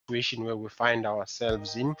situation where we find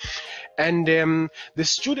ourselves in. And the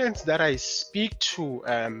students that I speak to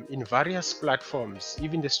in various platforms,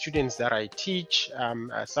 even the students that I teach,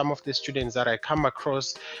 some of the students that I come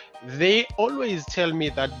across, they always tell me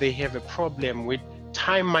that they have a problem with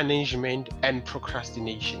time management and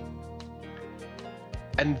procrastination.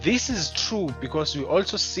 And this is true because we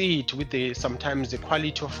also see it with sometimes the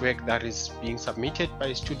quality of work that is being submitted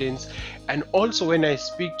by students. And also when I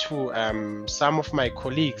speak to some of my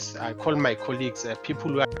colleagues, I call my colleagues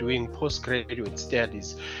people who are doing postgraduate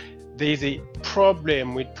studies, there's a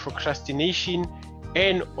problem with procrastination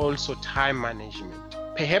and also time management.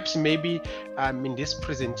 Perhaps maybe in this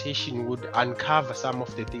presentation would uncover some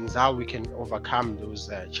of the things, how we can overcome those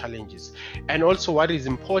challenges. And also what is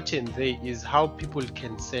important there is how people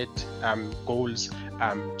can set goals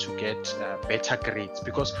to get better grades,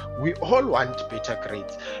 because we all want better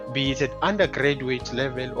grades, be it at undergraduate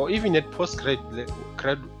level or even at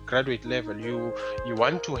postgraduate level. You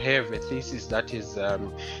want to have a thesis that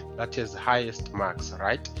is highest marks,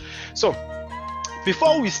 right? So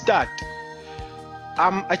before we start,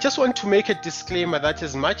 I just want to make a disclaimer that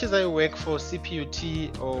as much as I work for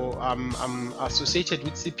CPUT or I'm associated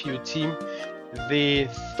with CPUT, the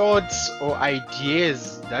thoughts or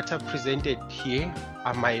ideas that are presented here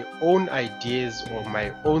are my own ideas or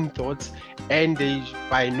my own thoughts, and they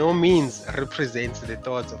by no means represent the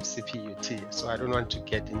thoughts of CPUT. So I don't want to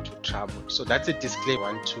get into trouble. So that's a disclaimer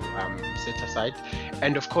I want to set aside.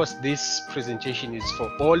 And of course, this presentation is for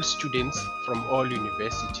all students from all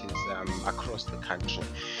universities across the country.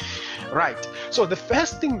 Right. So the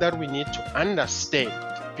first thing that we need to understand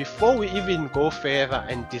before we even go further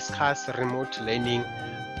and discuss remote learning,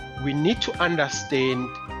 we need to understand,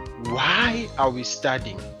 why are we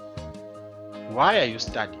studying? Why are you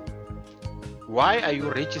studying? Why are you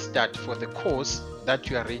registered for the course that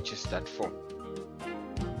you are registered for?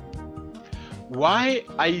 Why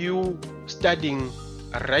are you studying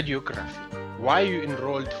radiography? Why are you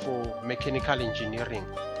enrolled for mechanical engineering?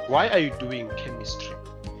 Why are you doing chemistry?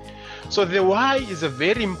 So the why is a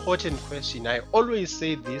very important question. I always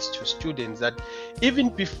say this to students, that even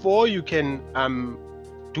before you can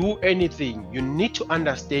do anything, you need to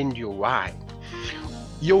understand your why.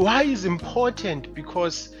 Your why is important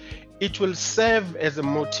because it will serve as a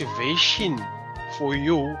motivation for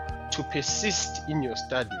you to persist in your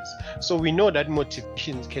studies. So we know that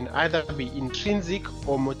motivation can either be intrinsic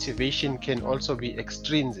or motivation can also be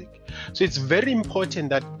extrinsic. So it's very important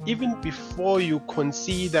that even before you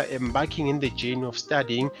consider embarking in the journey of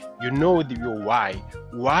studying, you know your why.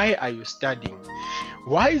 Why are you studying?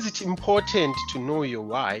 Why is it important to know your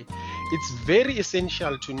why? It's very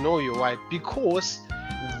essential to know your why, because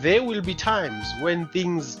there will be times when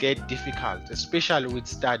things get difficult, especially with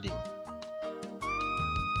studying.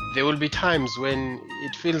 There will be times when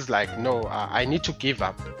it feels like, no, I need to give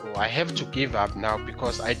up, or I have to give up now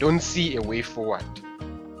because I don't see a way forward.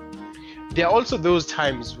 There are also those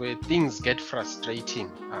times where things get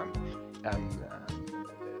frustrating.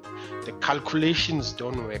 The calculations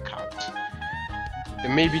don't work out.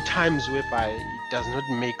 There may be times whereby it does not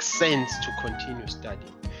make sense to continue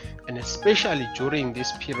studying. And especially during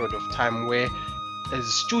this period of time where, as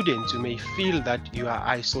students, you may feel that you are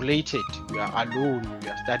isolated, you are alone, you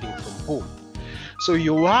are studying from home. So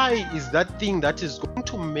your why is that thing that is going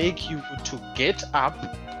to make you to get up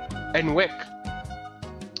and work.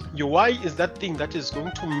 Your why is that thing that is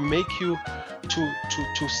going to make you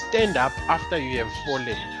to stand up after you have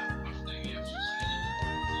fallen.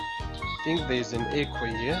 I think there's an echo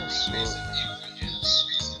here.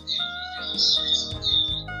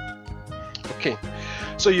 Okay.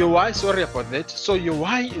 So your why, sorry about that. So your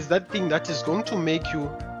why is that thing that is going to make you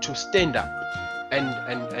to stand up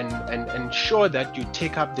and ensure that you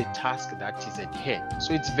take up the task that is at hand.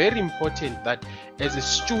 So it's very important that as a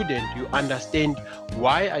student you understand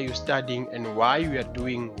why are you studying and why you are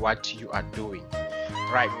doing what you are doing.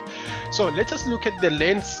 Right. So let us look at the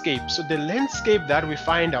landscape. So the landscape that we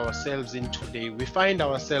find ourselves in today, we find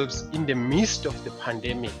ourselves in the midst of the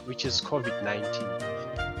pandemic, which is COVID-19.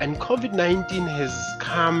 And COVID-19 has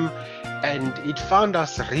come and it found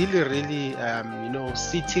us really,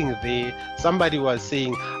 sitting there. Somebody was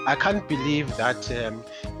saying, I can't believe that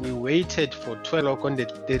we waited for 12 on the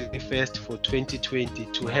 31st for 2020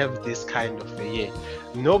 to have this kind of a year.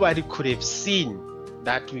 Nobody could have seen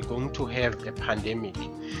that we're going to have a pandemic.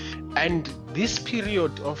 And this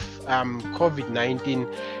period of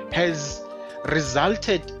COVID-19 has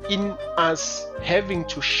resulted in us having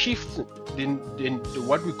to shift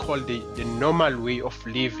what we call the normal way of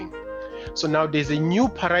living. So now there's a new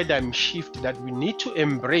paradigm shift that we need to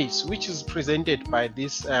embrace, which is presented by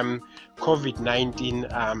this COVID-19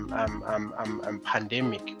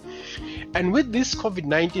 pandemic. And with this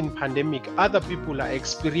COVID-19 pandemic, other people are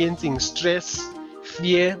experiencing stress,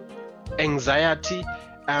 fear, anxiety,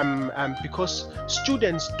 because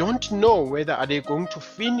students don't know whether are they going to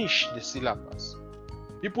finish the syllabus.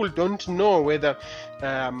 People don't know whether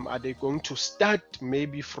are they going to start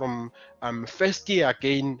maybe from first year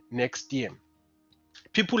again next year.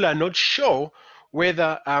 People are not sure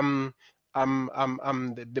whether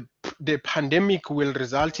the pandemic will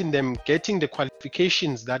result in them getting the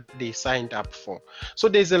qualifications that they signed up for. So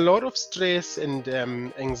there's a lot of stress and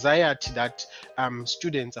anxiety that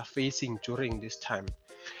students are facing during this time.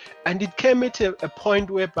 And it came at a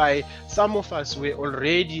point whereby some of us were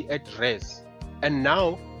already at rest, and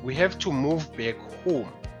now we have to move back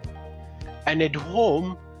home. And at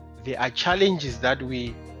home, there are challenges that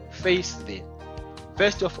we face there.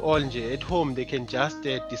 First of all, at home, they can just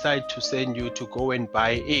decide to send you to go and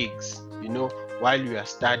buy eggs, while you are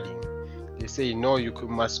studying. They say, no, you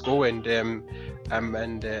must go and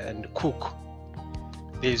cook.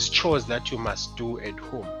 There's chores that you must do at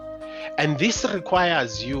home. And this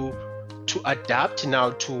requires you to adapt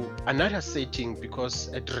now to another setting, because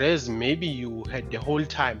at rest, maybe you had the whole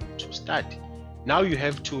time to study. Now you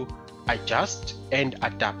have to adjust and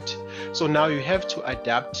adapt. So now you have to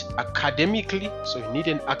adapt academically. So you need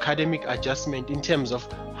an academic adjustment in terms of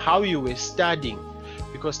how you were studying,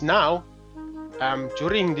 because now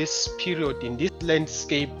during this period, in this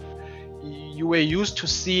landscape, you were used to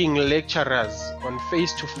seeing lecturers on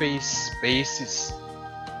face-to-face basis.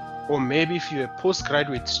 Or maybe if you're a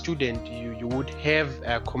postgraduate student, you would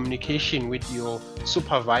have communication with your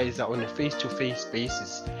supervisor on a face-to-face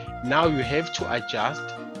basis. Now you have to adjust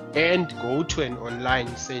and go to an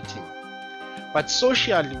online setting. But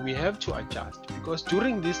socially, we have to adjust, because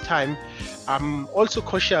during this time, I'm also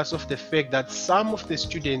cautious of the fact that some of the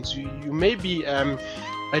students, you may be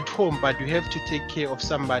at home, but you have to take care of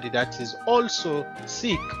somebody that is also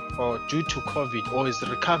sick or due to COVID, or is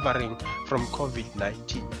recovering from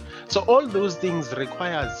COVID-19. So all those things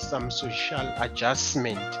require some social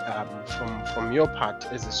adjustment from your part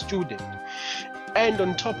as a student. And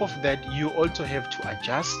on top of that, you also have to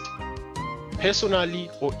adjust personally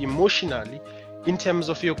or emotionally in terms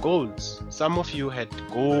of your goals. Some of you had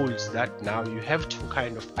goals that now you have to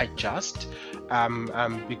kind of adjust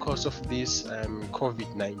because of this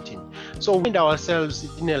COVID-19. So we find ourselves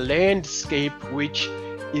in a landscape which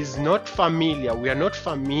is not familiar. We are not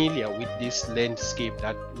familiar with this landscape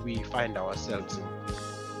that we find ourselves in.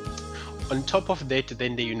 On top of that,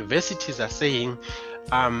 then the universities are saying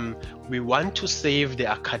we want to save the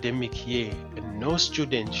academic year and no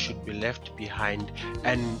student should be left behind.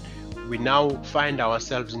 And we now find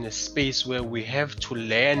ourselves in a space where we have to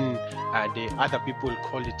learn, the other people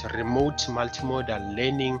call it remote multimodal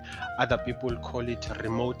learning, other people call it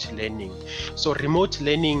remote learning. So remote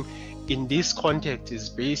learning in this context is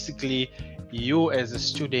basically you as a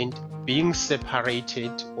student being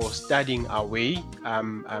separated or studying away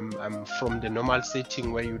from the normal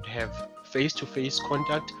setting where you'd have face-to-face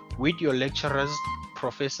contact with your lecturers,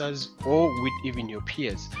 professors, or with even your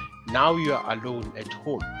peers. Now you are alone at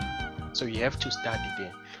home, so you have to study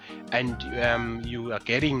there, and you are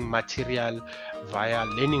getting material via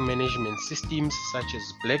learning management systems such as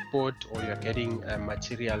Blackboard, or you're getting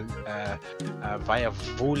material via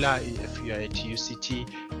Vula if you are at UCT,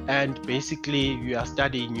 and basically you are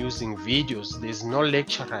studying using videos. There's no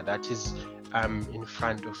lecturer that is in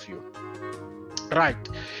front of you. Right,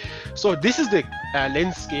 so this is the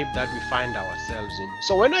landscape that we find ourselves in.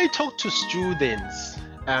 So when I talk to students,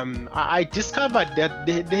 I discovered that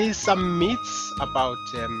there is some myths about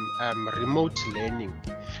remote learning.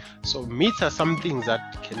 So myths are some things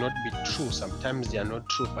that cannot be true. Sometimes they are not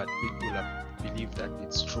true, but people believe that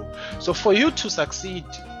it's true. So for you to succeed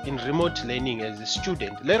in remote learning as a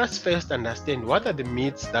student, let us first understand what are the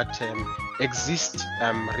myths that exist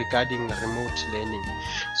regarding remote learning.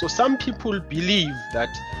 So some people believe that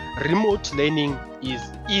remote learning is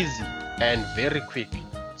easy and very quick.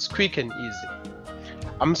 It's quick and easy.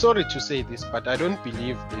 I'm sorry to say this, but I don't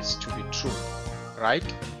believe this to be true, right?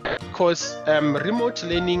 Because remote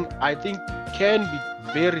learning, I think, can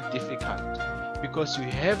be very difficult, because you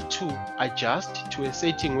have to adjust to a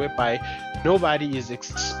setting whereby nobody is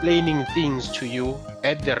explaining things to you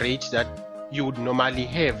at the rate that you would normally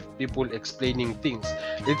have people explaining things.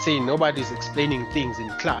 Let's say nobody is explaining things in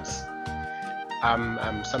class.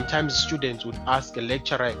 Sometimes students would ask a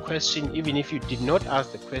lecturer a question, even if you did not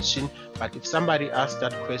ask the question, but if somebody asked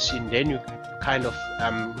that question, then you kind of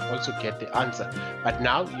also get the answer. But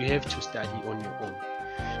now you have to study on your own.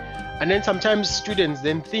 And then sometimes students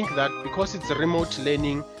then think that because it's remote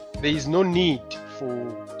learning, there is no need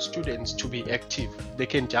for students to be active. They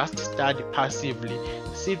can just study passively,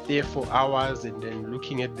 sit there for hours and then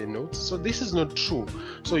looking at the notes. So this is not true.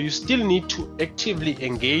 So you still need to actively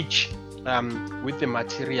engage with the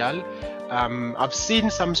material. I've seen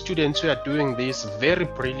some students who are doing this very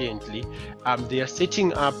brilliantly. They are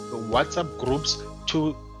setting up WhatsApp groups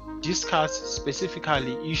to discuss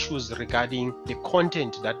specifically issues regarding the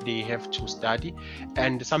content that they have to study,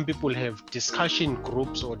 and some people have discussion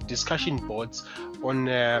groups or discussion boards on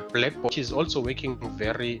Blackboard, which is also working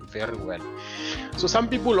very, very well. So some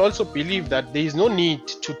people also believe that there is no need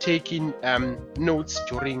to take in notes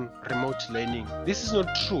during remote learning. This is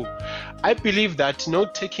not true. I believe that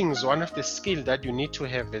note taking is one of the skills that you need to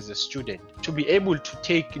have as a student to be able to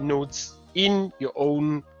take notes in your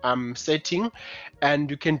own setting, and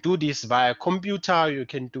you can do this via computer, you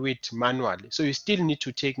can do it manually. So you still need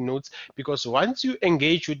to take notes, because once you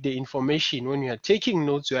engage with the information, when you are taking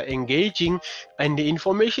notes, you are engaging and the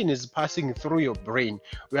information is passing through your brain.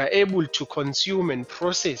 We are able to consume and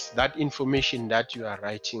process that information that you are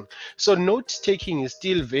writing. So note taking is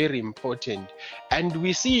still very important, and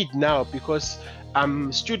we see it now because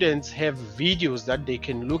students have videos that they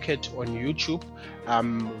can look at on YouTube,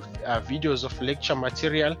 videos of lecture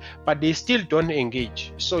material, but they still don't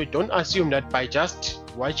engage. So don't assume that by just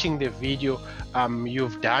watching the video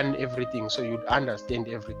you've done everything, so you'd understand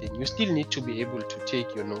everything. You still need to be able to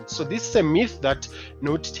take your notes. So this is a myth that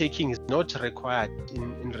note taking is not required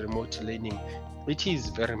in remote learning. It is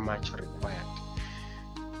very much required.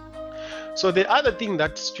 So the other thing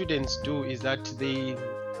that students do is that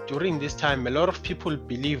during this time, a lot of people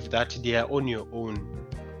believe that they are on your own.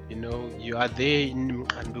 You know, you are there in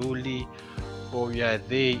Anduli or you are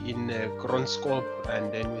there in Kronskop,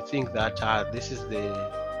 and then you think that this is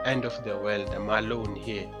the end of the world. I'm alone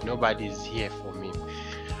here. Nobody is here for me.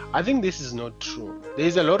 I think this is not true.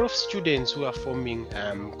 There's a lot of students who are forming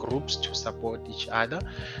groups to support each other.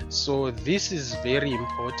 So this is very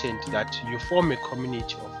important that you form a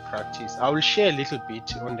community of practice. I will share a little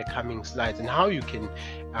bit on the coming slides and how you can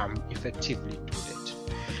effectively do that.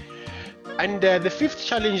 And the fifth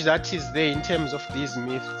challenge that is there in terms of these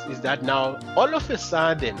myths is that now all of a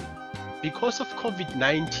sudden, because of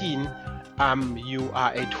COVID-19, you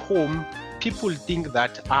are at home. People think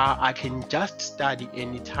that I can just study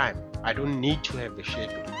anytime. I don't need to have a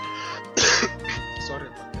schedule. Sorry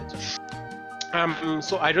about that.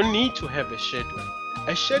 So I don't need to have a schedule.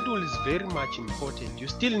 A schedule is very much important. You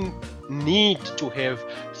still need to have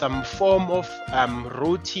some form of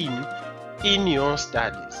routine in your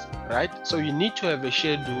studies, right? So you need to have a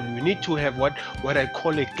schedule. You need to have what I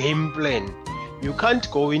call a game plan. You can't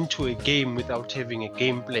go into a game without having a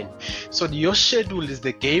game plan. So your schedule is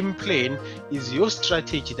the game plan, is your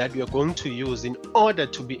strategy that you're going to use in order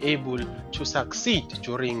to be able to succeed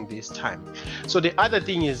during this time. So the other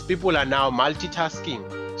thing is people are now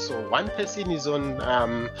multitasking. So one person is on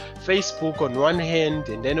Facebook on one hand,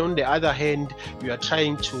 and then on the other hand, you are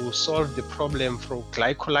trying to solve the problem for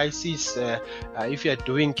glycolysis. If you are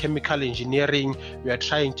doing chemical engineering, you are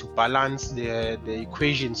trying to balance the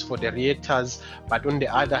equations for the reactors. But on the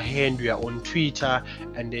other hand, you are on Twitter,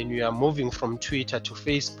 and then you are moving from Twitter to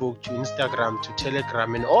Facebook, to Instagram, to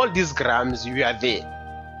Telegram, and all these grams, you are there.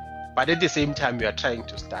 But at the same time, you are trying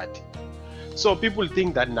to study. So people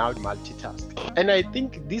think that now multitask. And I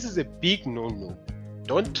think this is a big no-no.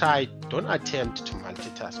 Don't attempt to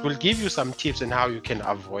multitask. We'll give you some tips on how you can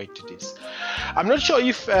avoid this. I'm not sure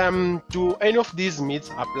if do any of these myths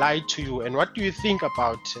apply to you, and what do you think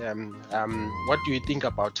about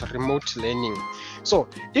remote learning? So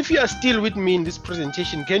if you are still with me in this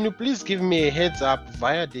presentation, can you please give me a heads up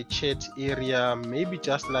via the chat area, maybe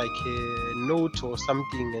just like a note or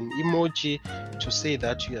something, an emoji to say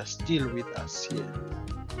that you are still with us here.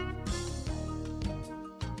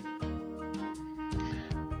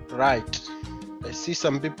 Right, I see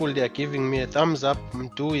some people, they are giving me a thumbs up.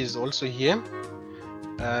 Mdu is also here.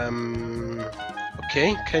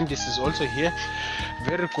 Okay, Candice is also here.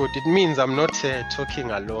 Very good. It means I'm not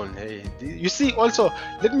talking alone. Hey, you see, also,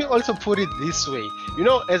 let me also put it this way. You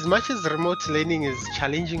know, as much as remote learning is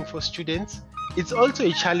challenging for students, it's also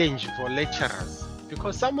a challenge for lecturers.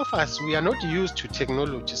 Because some of us, we are not used to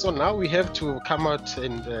technology, so now we have to come out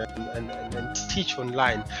and teach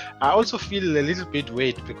online. I also feel a little bit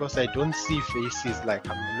weird because I don't see faces, like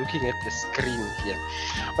I'm looking at the screen here.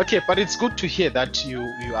 Okay, but it's good to hear that you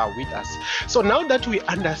are with us. So now that we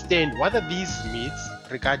understand what are these myths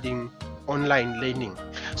regarding online learning,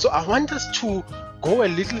 so I want us to go a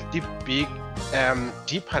little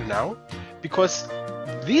deeper now, because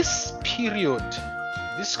this period,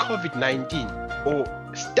 this COVID-19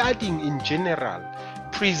 or studying in general,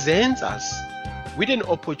 presents us with an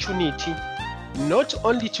opportunity not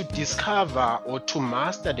only to discover or to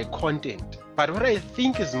master the content, but what I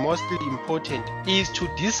think is mostly important is to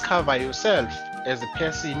discover yourself as a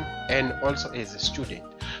person and also as a student.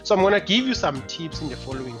 So I'm going to give you some tips in the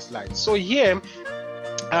following slides. So here,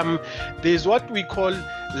 there's what we call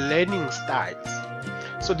learning styles.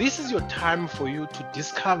 So this is your time for you to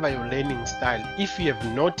discover your learning style if you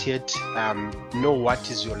have not yet know what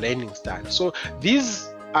is your learning style. So these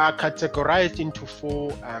are categorized into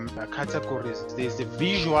four categories. There's the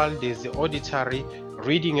visual, there's the auditory,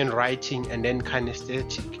 reading and writing, and then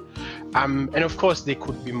kinesthetic. And of course there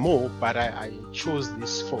could be more, but I chose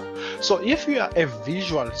these four. So if you are a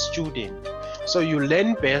visual student, so you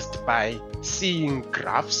learn best by seeing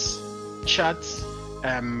graphs, charts,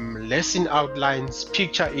 lesson outlines,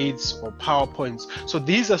 picture aids, or PowerPoints. So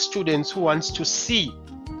these are students who wants to see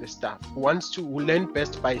the stuff, who learn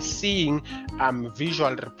best by seeing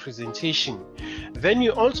visual representation. Then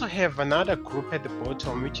you also have another group at the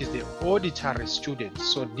bottom, which is the auditory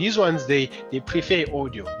students. So these ones, they prefer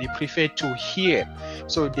audio, they prefer to hear.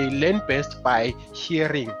 So they learn best by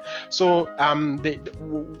hearing. So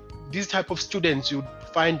these type of students you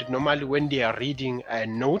find normally when they are reading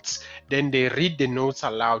notes, then they read the notes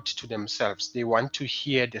aloud to themselves. They want to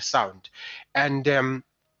hear the sound. And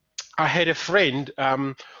I had a friend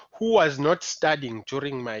who was not studying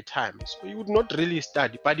during my time. So he would not really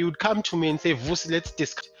study, but he would come to me and say, Vusi, let's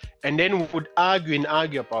discuss. And then we would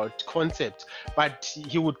argue about concepts, but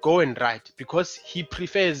he would go and write because he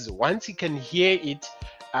prefers, once he can hear it,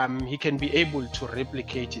 he can be able to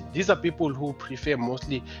replicate it. These are people who prefer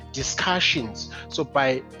mostly discussions. So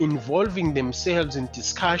by involving themselves in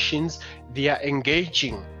discussions, they are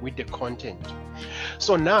engaging with the content.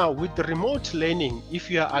 So now with the remote learning, if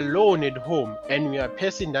you are alone at home and you are a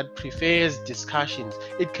person that prefers discussions,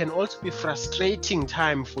 it can also be frustrating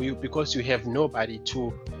time for you because you have nobody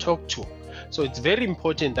to talk to. So it's very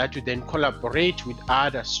important that you then collaborate with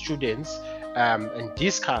other students and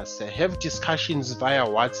discuss, have discussions via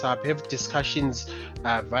WhatsApp, have discussions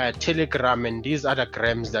via Telegram and these other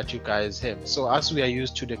grams that you guys have. So as we are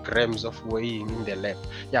used to the grams of weighing in the lab,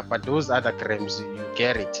 yeah, but those other grams, you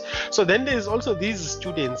get it. So then there's also these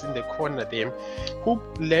students in the corner there who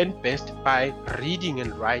learn best by reading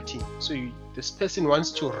and writing. So this person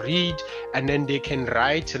wants to read and then they can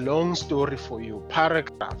write a long story for you,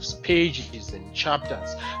 paragraphs, pages and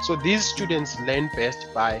chapters. So these students learn best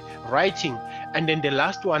by writing. And then the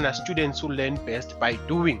last one are students who learn best by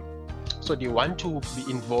doing. So they want to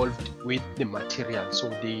be involved with the material. So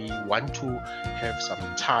they want to have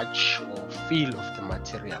some touch or feel of the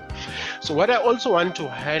material. So what I also want to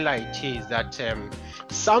highlight is that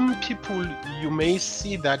some people, you may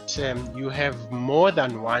see that you have more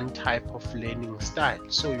than one type of learning style.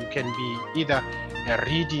 So you can be either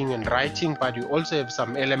reading and writing, but you also have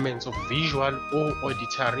some elements of visual or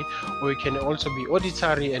auditory, or you can also be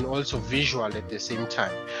auditory and also visual at the same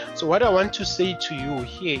time. So what I want to say to you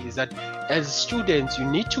here is that as students, you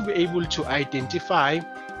need to be able to identify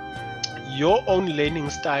your own learning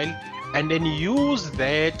style and then use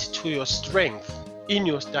that to your strength in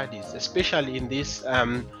your studies, especially in this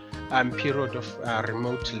period of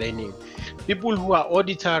remote learning. People who are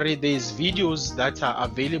auditory, there's videos that are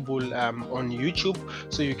available on YouTube,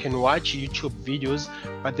 so you can watch YouTube videos.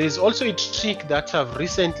 But there's also a trick that I've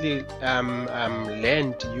recently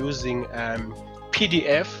learned using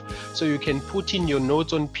PDF. So you can put in your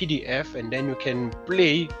notes on PDF and then you can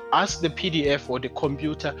ask the PDF or the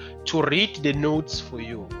computer to read the notes for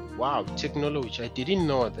you. Wow, technology, I didn't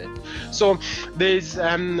know that. So there's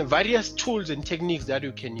various tools and techniques that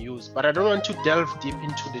you can use, but I don't want to delve deep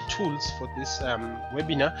into the tools for this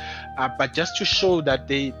webinar, but just to show that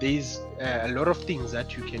there's a lot of things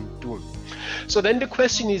that you can do. So then the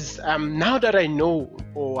question is, now that I know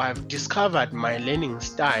or I've discovered my learning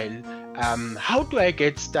style, how do I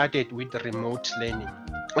get started with remote learning?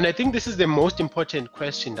 And I think this is the most important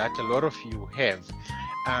question that a lot of you have.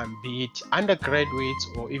 Be it undergraduates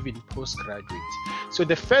or even postgraduates. So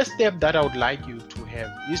the first step that I would like you to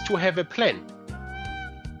have is to have a plan.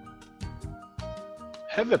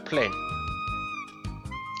 Have a plan.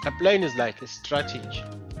 A plan is like a strategy.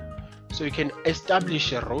 So you can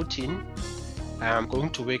establish a routine. I'm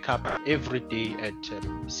going to wake up every day at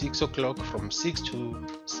 6 o'clock. From 6 to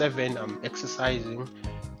 7 I'm exercising,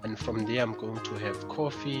 and from there I'm going to have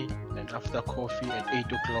coffee, and after coffee at 8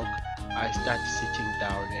 o'clock I start sitting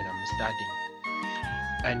down and I'm studying.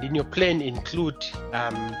 And in your plan include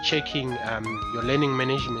checking your learning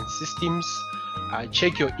management systems,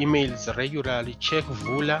 check your emails regularly, check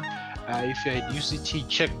Vula. If you're at UCT,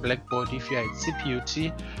 check Blackboard. If you're at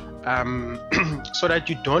CPUT, so that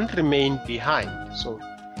you don't remain behind. So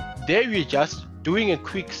there we're just doing a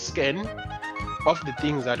quick scan of the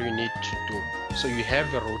things that we need to do. So you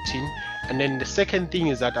have a routine. And then the second thing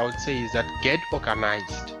is that I would say is that get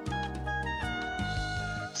organized.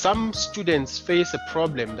 Some students face a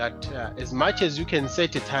problem that as much as you can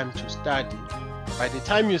set a time to study, by the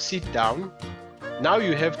time you sit down, now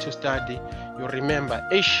you have to study, you remember,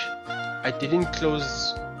 I didn't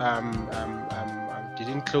close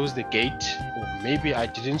the gate, or maybe I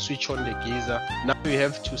didn't switch on the geyser. Now you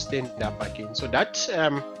have to stand up again. So that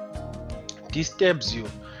disturbs you.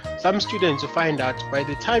 Some students will find out by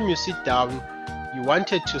the time you sit down, you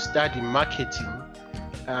wanted to study marketing,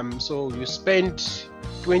 so you spent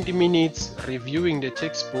 20 minutes reviewing the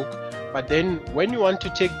textbook, but then when you want to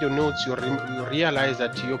take the notes, you realize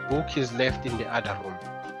that your book is left in the other room.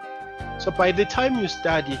 So by the time you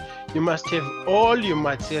study, you must have all your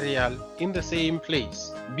material in the same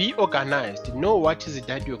place. Be organized, know what is it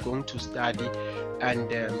that you're going to study, and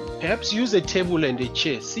perhaps use a table and a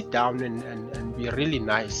chair. Sit down and be really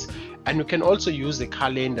nice. And you can also use a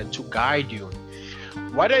calendar to guide you.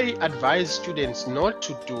 What I advise students not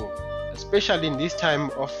to do, especially in this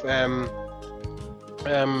time of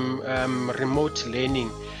remote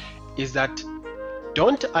learning, is that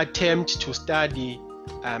don't attempt to study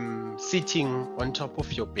sitting on top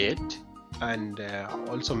of your bed, and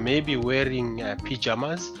also maybe wearing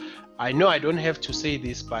pajamas. I know I don't have to say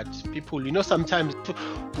this, but people, sometimes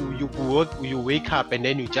you wake up and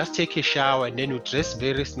then you just take a shower and then you dress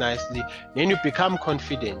very nicely, then you become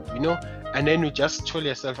confident, and then you just tell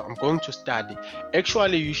yourself, I'm going to study.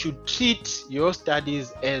 Actually, you should treat your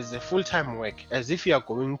studies as a full-time work, as if you are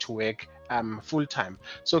going to work full-time.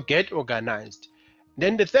 So get organized.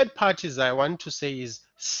 Then the third part is I want to say is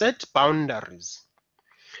set boundaries.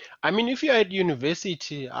 I mean, if you're at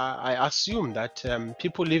university, I assume that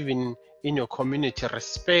people living in your community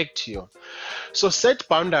respect you. So set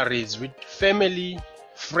boundaries with family,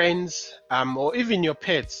 friends, or even your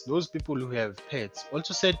pets, those people who have pets.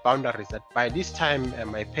 Also set boundaries that by this time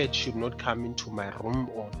my pet should not come into my room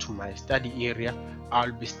or to my study area.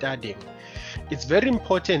 I'll be studying. It's very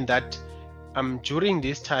important that during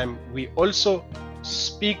this time we also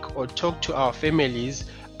speak or talk to our families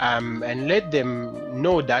and let them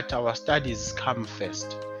know that our studies come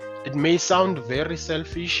first. It may sound very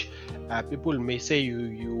selfish. People may say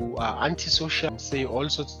you are antisocial, say all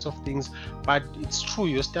sorts of things, but it's true,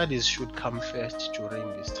 your studies should come first during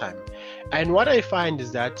this time. And what I find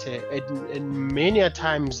is that many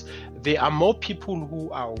times there are more people who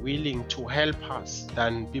are willing to help us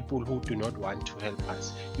than people who do not want to help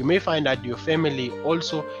us. You may find that your family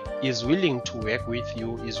also is willing to work with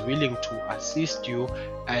you, is willing to assist you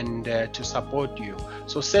and to support you.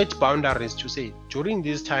 So set boundaries to say, during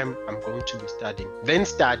this time I'm going to be studying, then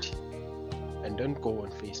study and don't go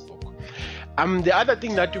on Facebook. The other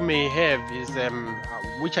thing that you may have is,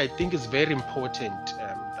 which I think is very important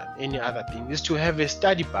than any other thing, is to have a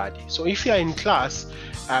study buddy. So if you are in class,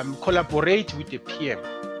 collaborate with the PM.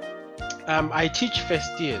 I teach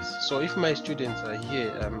first years, so if my students are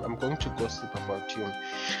here, I'm going to gossip about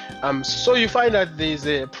you. So you find that there's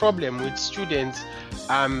a problem with students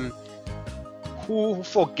who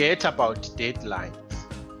forget about deadlines.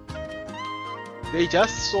 They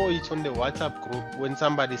just saw it on the WhatsApp group when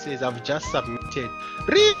somebody says, I've just submitted.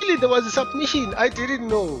 Really, there was a submission, I didn't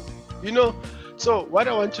know, So what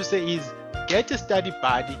I want to say is, get a study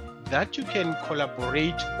buddy that you can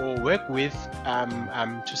collaborate or work with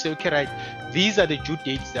to say, okay, right, these are the due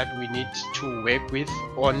dates that we need to work with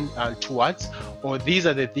on towards, or these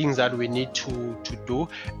are the things that we need to do.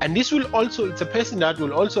 And this will also, it's a person that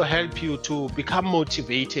will also help you to become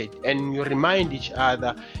motivated, and you remind each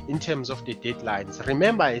other in terms of the deadlines.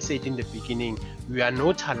 Remember, I said in the beginning, we are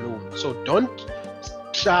not alone. So don't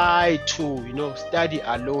try to study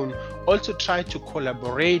alone. Also try to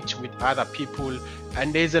collaborate with other people,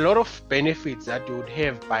 and there's a lot of benefits that you would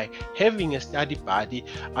have by having a study buddy.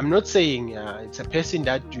 I'm not saying it's a person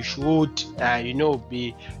that you should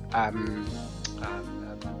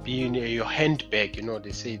be in your handbag.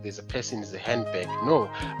 They say there's a person is a handbag. No,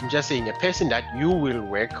 I'm just saying a person that you will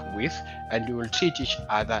work with, and you will treat each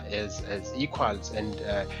other as equals and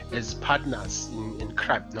as partners in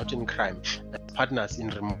crime, not in crime, as partners in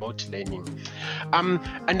remote learning.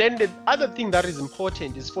 And then the other thing that is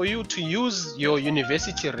important is for you to use your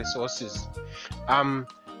university resources.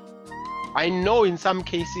 I know in some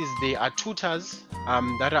cases there are tutors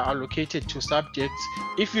that are allocated to subjects.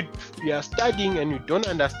 If you are studying and you don't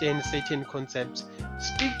understand certain concepts,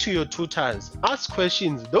 speak to your tutors, ask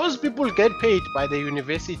questions. Those people get paid by the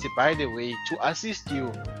university, by the way, to assist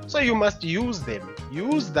you. So you must use them.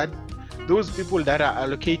 Use those people that are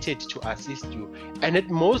allocated to assist you. And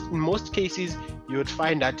in most cases, you would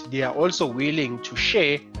find that they are also willing to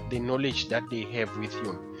share the knowledge that they have with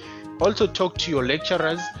you. Also talk to your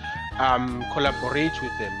lecturers, collaborate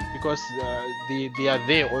with them, because they are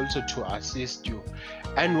there also to assist you.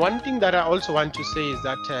 And one thing that I also want to say is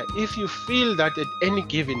that if you feel that at any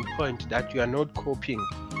given point that you are not coping,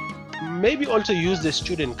 maybe also use the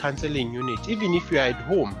student counseling unit, even if you are at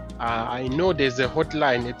home. I know there's a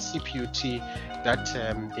hotline at CPUT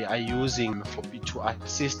that they are using to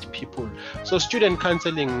assist people. So student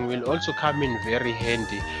counseling will also come in very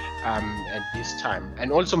handy at this time.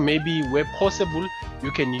 And also maybe where possible,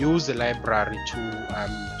 you can use the library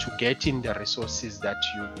to get in the resources that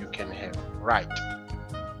you can have. Right.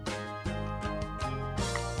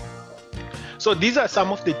 So these are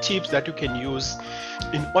some of the tips that you can use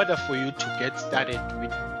in order for you to get started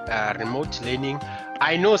with remote learning.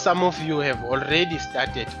 I know some of you have already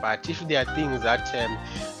started, but if there are things that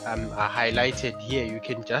are highlighted here, you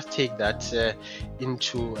can just take that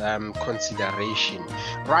into consideration.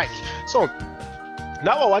 Right. So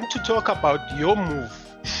now I want to talk about your move.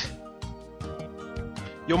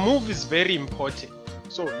 Your move is very important.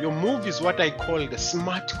 So your move is what I call the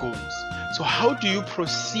SMART goals. So how do you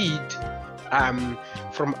proceed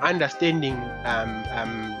from understanding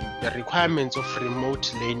the requirements of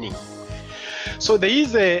remote learning? So there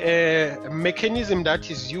is a mechanism that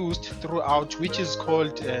is used throughout, which is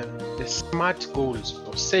called the SMART goals,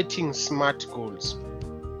 or setting SMART goals.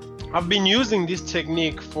 I've been using this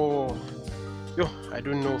technique for, I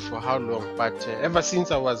don't know for how long, but ever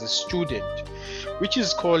since I was a student, which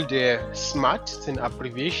is called SMART. It's an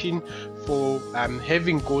abbreviation for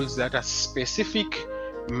having goals that are specific,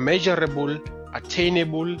 measurable,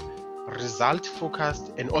 attainable, result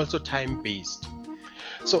focused, and also time based.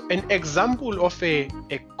 So an example of a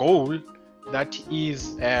goal that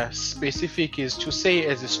is specific is to say,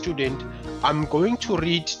 as a student, I'm going to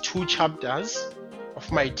read 2 chapters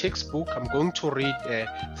of my textbook. I'm going to read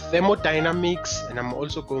thermodynamics, and I'm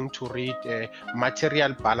also going to read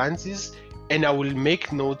material balances, and I will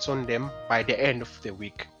make notes on them by the end of the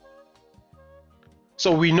week.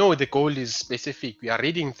 So we know the goal is specific. We are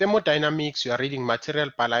reading thermodynamics, we are reading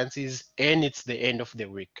material balances, and it's the end of the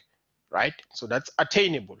week, right? So that's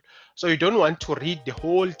attainable. So you don't want to read the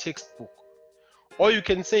whole textbook. Or you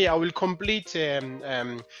can say, I will complete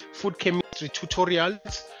food chemistry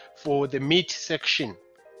tutorials for the meat section.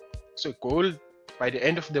 So goal by the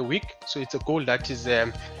end of the week. So it's a goal that is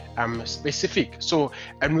specific. So,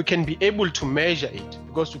 and we can be able to measure it,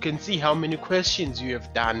 because we can see how many questions you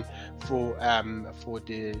have done for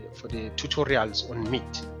the tutorials on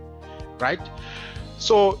meat, right?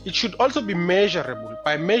 So it should also be measurable.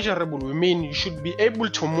 By measurable, we mean you should be able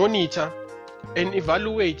to monitor and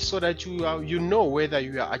evaluate so that you know whether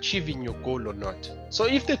you are achieving your goal or not. So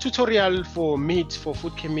if the tutorial for meat for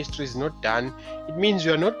food chemistry is not done, it means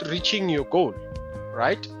you are not reaching your goal,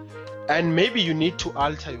 right? And maybe you need to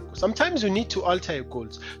alter your goals. Sometimes you need to alter your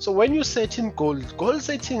goals. So when you set in goals, goal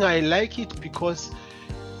setting, I like it because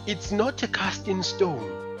it's not a cast in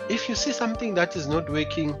stone. If you see something that is not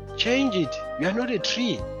working, change it. You are not a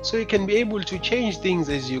tree, so you can be able to change things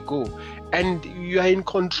as you go. And you are in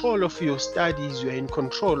control of your studies, you are in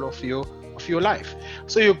control of your life.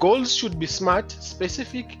 So your goals should be SMART,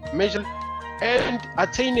 specific, measurable, and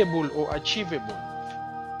attainable or achievable.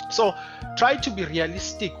 So try to be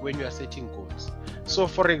realistic when you are setting goals. So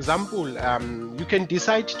for example, you can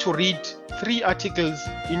decide to read 3 articles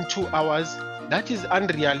in 2 hours. That is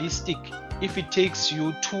unrealistic if it takes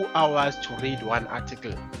you 2 hours to read 1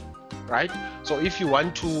 article, right? So if you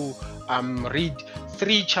want to read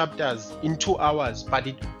 3 chapters in 2 hours, but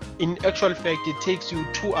in actual fact it takes you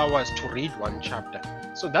 2 hours to read 1 chapter,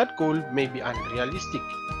 so that goal may be unrealistic,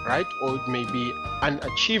 right? Or it may be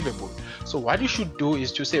unachievable. So what you should do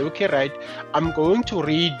is to say, okay, right, I'm going to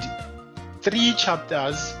read 3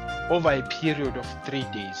 chapters over a period of 3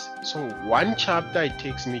 days. So 1 chapter, it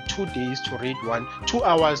takes me 2 days to read 2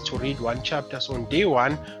 hours to read 1 chapter. So on day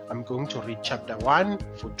 1, I'm going to read chapter 1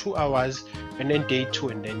 for 2 hours, and then day 2,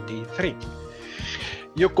 and then day 3.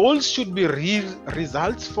 Your goals should be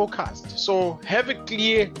results focused. So have a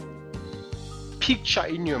clear picture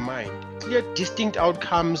in your mind, clear distinct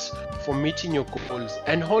outcomes for meeting your goals,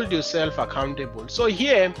 and hold yourself accountable. So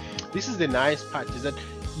here, this is the nice part, is that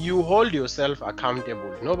you hold yourself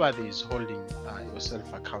accountable. Nobody is holding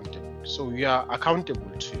yourself accountable. So you are accountable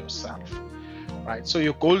to yourself. right? So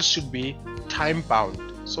your goals should be time bound.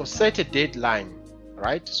 So set a deadline,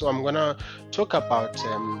 right? So I'm gonna talk about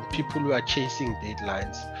people who are chasing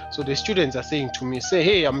deadlines. So the students are saying to me, say,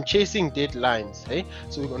 hey, I'm chasing deadlines. Hey,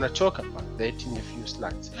 so we're gonna talk about that in a few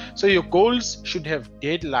slides. So your goals should have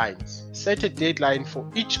deadlines. Set a deadline for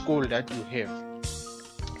each goal that you have.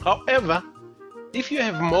 However, if you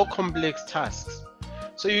have more complex tasks,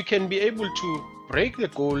 so you can be able to break the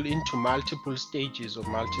goal into multiple stages or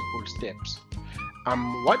multiple steps.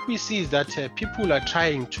 What we see is that people are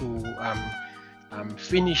trying to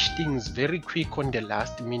finish things very quick on the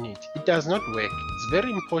last minute. It does not work. It's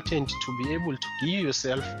very important to be able to give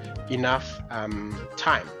yourself enough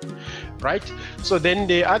time, right? So then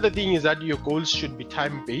the other thing is that your goals should be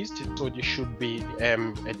time-based. So there should be a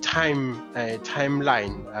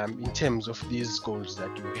timeline in terms of these goals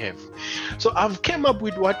that you have. So I've come up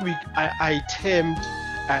with what I termed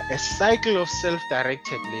a cycle of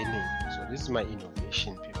self-directed learning. So this is my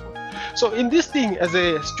innovation, people. So in this thing, as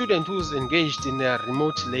a student who's engaged in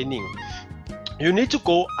remote learning, you need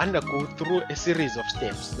to undergo through a series of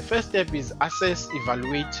steps. The first step is assess,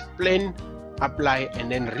 evaluate, plan, apply,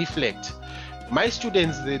 and then reflect. My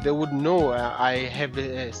students, they would know I have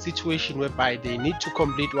a situation whereby they need to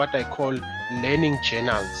complete what I call learning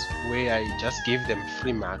journals, where I just give them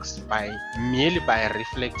free marks merely by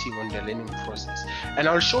reflecting on the learning process. And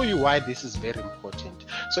I'll show you why this is very important.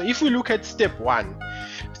 So if we look at step one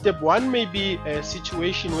may be a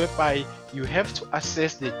situation whereby you have to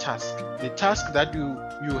assess the task that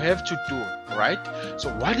you have to do, right? So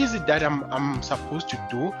what is it that I'm supposed to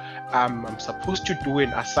do? I'm supposed to do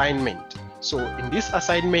an assignment. So in this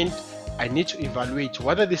assignment, I need to evaluate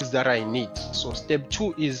whether this is that I need. So step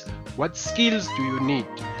two is, what skills do you need?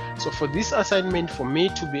 So for this assignment, for me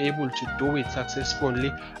to be able to do it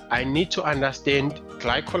successfully, I need to understand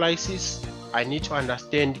glycolysis, I need to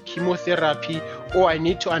understand chemotherapy, or I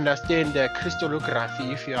need to understand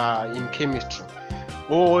crystallography if you are in chemistry.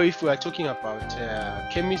 Or if we are talking about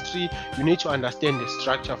chemistry, you need to understand the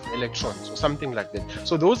structure of electrons or something like that.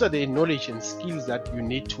 So those are the knowledge and skills that you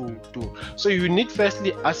need to do. So you need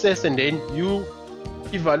firstly assess, and then you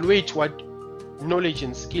evaluate what knowledge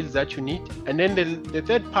and skills that you need. And then the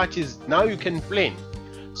third part is, now you can plan.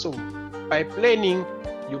 So by planning,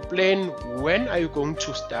 you plan when are you going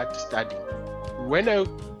to start studying, when are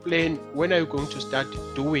you going to start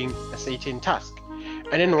doing a certain task.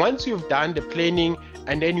 And then once you've done the planning,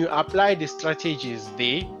 and then you apply the strategies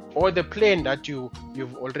there, or the plan that you've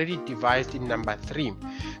already devised in number 3,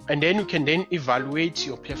 and then you can then evaluate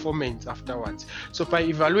your performance afterwards. So by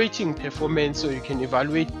evaluating performance, so you can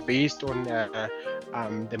evaluate based on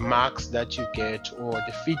the marks that you get or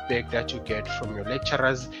the feedback that you get from your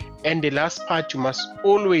lecturers. And the last part, you must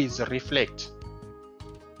always reflect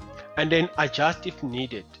and then adjust if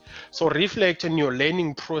needed. So reflect on your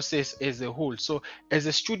learning process as a whole. So as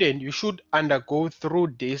a student, you should undergo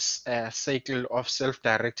through this cycle of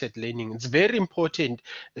self-directed learning. It's very important,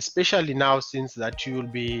 especially now since that you will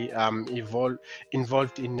be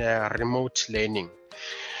involved in remote learning.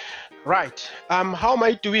 Right, how am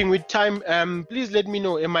I doing with time? Please let me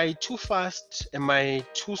know, am I too fast? Am I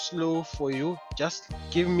too slow for you? Just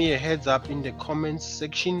give me a heads up in the comments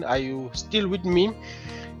section. Are you still with me?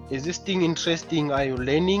 Is this thing interesting? Are you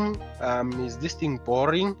learning? Is this thing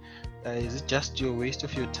boring? Is it just a waste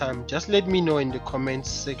of your time? Just let me know in the comments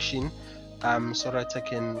section so that I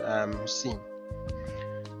can see.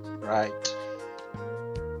 Right.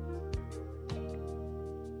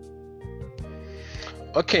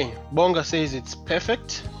 Okay, Bonga says it's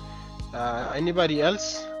perfect. Anybody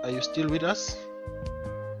else? Are you still with us?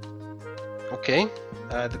 Okay,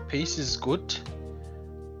 the pace is good.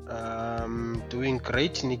 Doing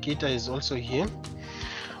great. Nikita is also here.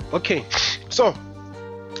 Okay, so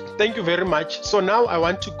thank you very much. So now I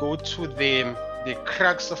want to go to the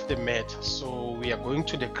crux of the matter. So we are going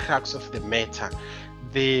to the crux of the matter.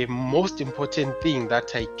 The most important thing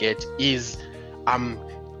that I get is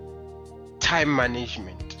time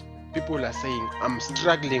management. People are saying, I'm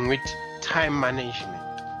struggling with time management.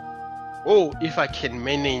 Oh, if I can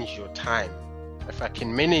manage your time, if I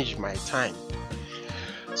can manage my time.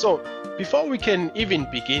 So before we can even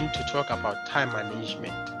begin to talk about time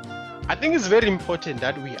management, I think it's very important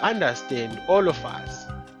that we understand, all of us,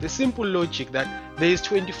 the simple logic that there is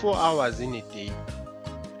 24 hours in a day.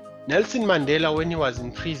 Nelson Mandela, when he was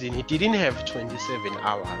in prison, he didn't have 27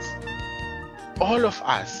 hours. All of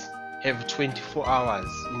us have 24 hours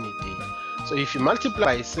in a day. So if you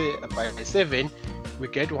multiply by 7, we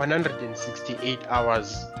get 168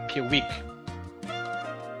 hours per week.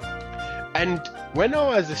 And when I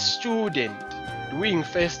was a student doing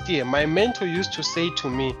first year, my mentor used to say to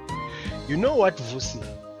me, You know what, Vusi?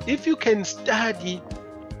 If you can study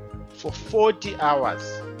for 40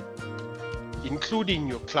 hours, including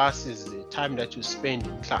your classes, the time that you spend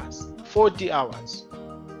in class, 40 hours,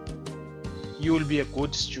 you will be a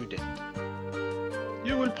good student.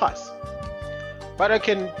 You will pass. But I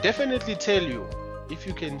can definitely tell you, if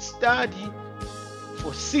you can study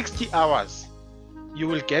for 60 hours, you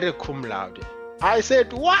will get a cum laude. I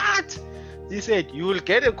said, what? He said, you will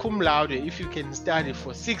get a cum laude if you can study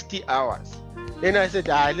for 60 hours. Then I said,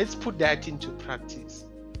 let's put that into practice.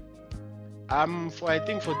 I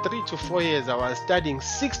think for 3 to 4 years, I was studying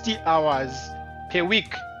 60 hours per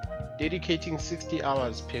week, dedicating 60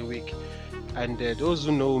 hours per week. And those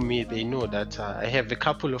who know me, they know that I have a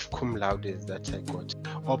couple of cum laudes that I got.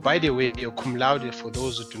 Oh, by the way, your cum laude, for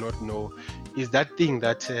those who do not know, is that thing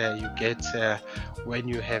that you get when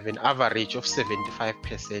you have an average of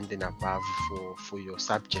 75% and above for your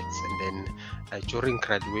subjects. And then during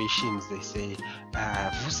graduations, they say,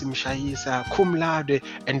 Vusi Mshayisa, cum laude,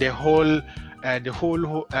 and the whole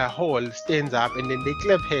hall stands up and then they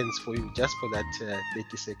clap hands for you just for that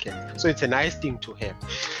 30 seconds. So it's a nice thing to have.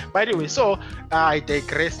 By the way, so I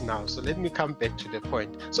digress now. So let me come back to the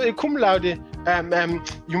point. So a cum laude,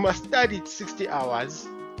 you must study 60 hours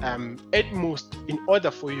at most in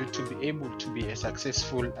order for you to be able to be a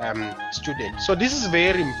successful student. So this is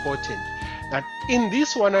very important, that in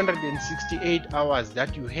these 168 hours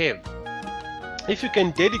that you have, if you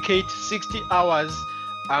can dedicate 60 hours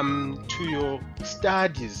to your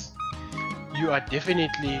studies, you are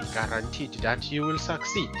definitely guaranteed that you will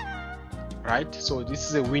succeed, right? So this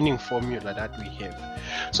is a winning formula that we have.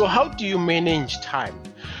 So how do you manage time?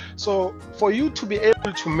 So for you to be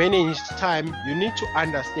able to manage time, you need to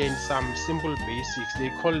understand some simple basics.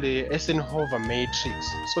 They call the Eisenhower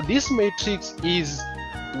matrix. So this matrix is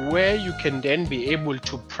where you can then be able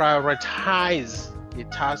to prioritize the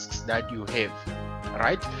tasks that you have,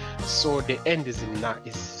 right? So the end is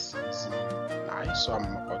nice. So I'm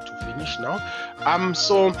about to finish now.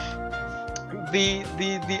 So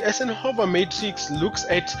the Eisenhower matrix looks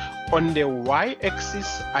at, on the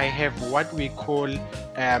y-axis, I have what we call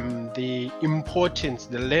the importance,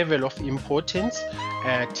 the level of importance,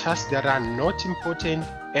 tasks that are not important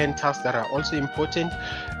and tasks that are also important.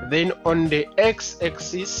 Then on the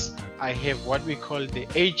x-axis, I have what we call the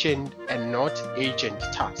agent and not agent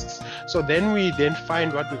tasks. So then we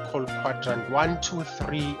find what we call quadrant 1, 2,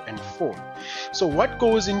 3, and 4. So what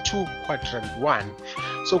goes into quadrant 1?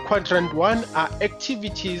 So quadrant 1 are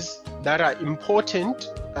activities that are important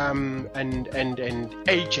and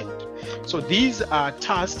agent. So these are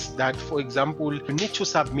tasks that, for example, you need to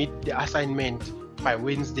submit the assignment by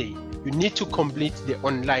Wednesday. You need to complete the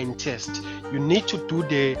online test. You need to do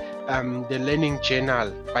the learning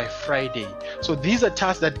journal by Friday. So these are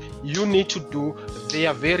tasks that you need to do. They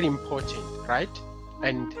are very important, right?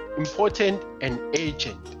 And important and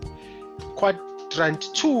urgent. Quadrant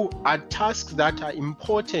 2 are tasks that are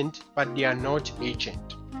important, but they are not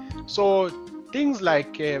urgent. So things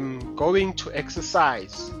like going to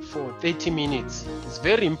exercise for 30 minutes is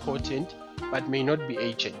very important, but may not be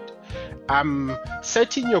urgent.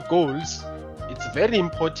 Setting your goals, it's very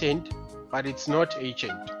important, but it's not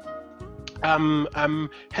urgent.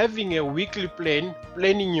 Having a weekly plan,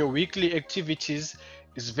 planning your weekly activities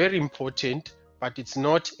is very important, but it's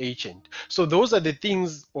not urgent. So those are the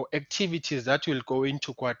things or activities that will go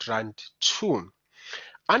into quadrant 2.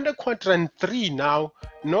 Under quadrant 3 now,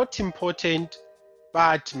 not important,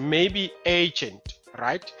 but maybe urgent,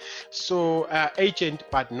 right? So urgent,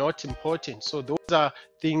 but not important. So those are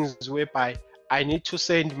things whereby I need to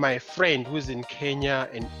send my friend who's in Kenya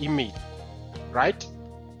an email, right?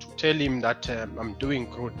 Tell him that I'm doing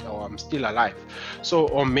good or I'm still alive. So,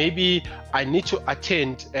 or maybe I need to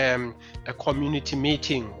attend a community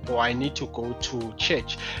meeting, or I need to go to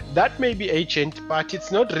church. That may be urgent, but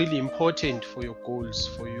it's not really important for your goals,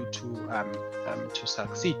 for you to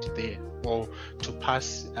succeed there or to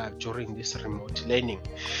pass during this remote learning.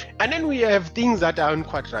 And then we have things that are in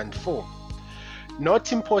quadrant 4,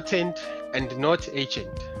 not important and not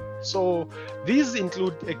urgent. So these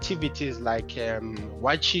include activities like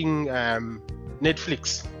watching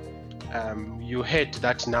Netflix. You heard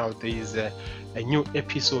that now there is a new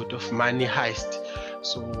episode of Money Heist.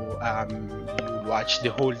 So you watch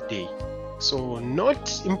the whole day. So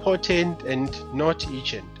not important and not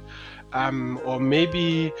urgent. Or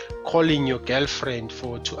maybe calling your girlfriend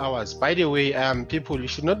for 2 hours. By the way, people, you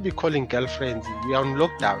should not be calling girlfriends. We are on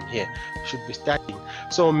lockdown here. You should be studying.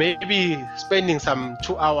 So maybe spending some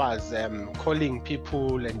 2 hours calling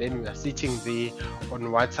people, and then we are sitting there on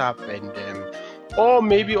WhatsApp, and or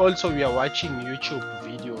maybe also we are watching YouTube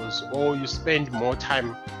videos, or you spend more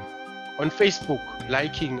time on Facebook,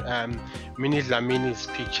 liking Minnie Dlamini's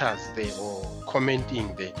pictures there or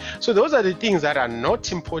commenting there. So those are the things that are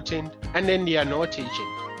not important, and then they are not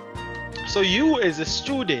urgent. So you as a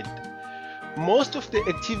student, most of the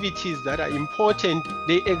activities that are important,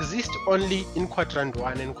 they exist only in quadrant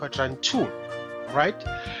 1 and quadrant 2, right?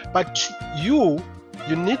 But you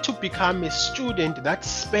need to become a student that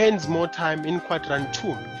spends more time in quadrant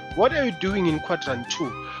 2. What are you doing in quadrant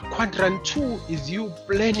 2? Quadrant 2 is you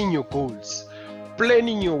planning your goals,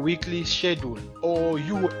 planning your weekly schedule, or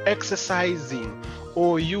you exercising,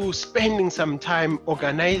 or you spending some time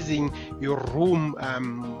organizing your room,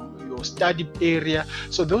 your study area.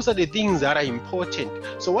 So those are the things that are important.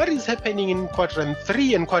 So what is happening in quadrant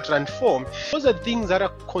 3 and quadrant 4? Those are things that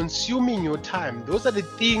are consuming your time. Those are the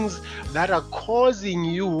things that are causing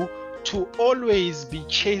you to always be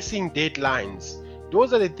chasing deadlines.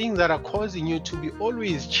 Those are the things that are causing you to be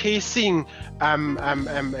always chasing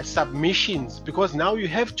submissions, because now you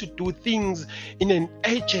have to do things in an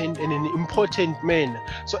urgent and an important manner.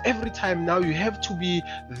 So every time now you have to be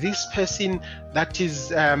this person that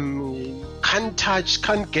is can't touch,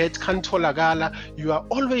 can't get, can't tolagala. You are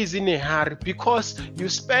always in a hurry because you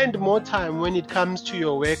spend more time when it comes to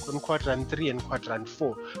your work on quadrant 3 and quadrant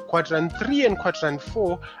 4. Quadrant 3 and quadrant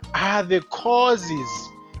 4 are the causes,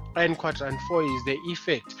 and quadrant 4 is the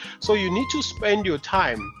effect. So you need to spend your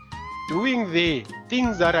time doing the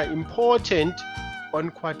things that are important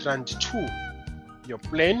on quadrant 2. Your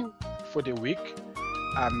plan for the week.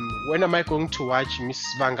 When am I going to watch Mrs.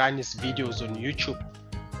 Vangani's videos on YouTube?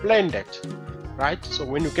 Plan that, right? So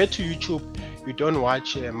when you get to YouTube, you don't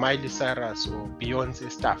watch Miley Cyrus or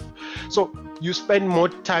Beyonce stuff. So you spend more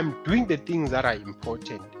time doing the things that are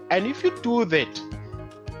important. And if you do that,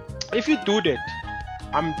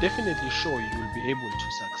 I'm definitely sure you will be able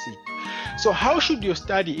to succeed. So how should your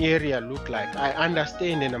study area look like? I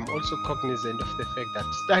understand, and I'm also cognizant of the fact that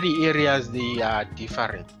study areas, they are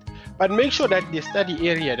different. But make sure that the study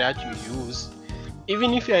area that you use,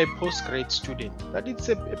 even if you're a postgrad student, that it's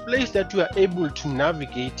a place that you are able to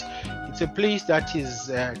navigate. It's a place that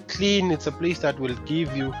is clean. It's a place that will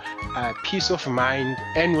give you peace of mind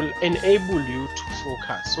and will enable you to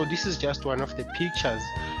focus. So this is just one of the pictures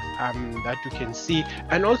that you can see.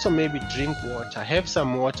 And also maybe drink water, have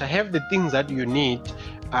some water, have the things that you need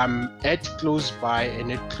at close by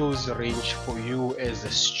and at close range for you as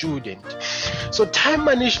a student. So time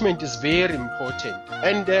management is very important,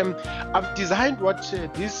 and I've designed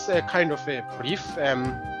this kind of a brief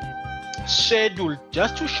schedule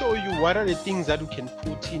just to show you what are the things that you can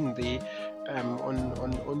put in there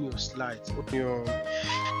on your slides,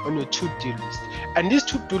 on your to-do list. And this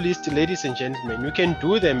to-do list, ladies and gentlemen, you can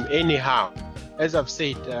do them anyhow. As I've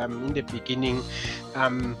said in the beginning,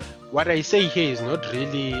 what I say here is not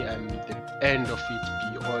really the end of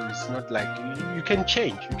it be all. It's not like you can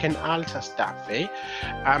change, you can alter stuff,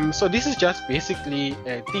 so this is just basically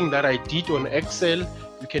a thing that I did on Excel.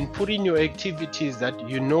 You can put in your activities that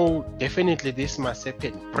you know definitely this must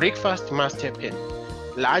happen. Breakfast must happen.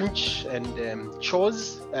 Lunch and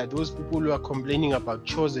chores, those people who are complaining about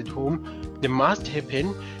chores at home, they must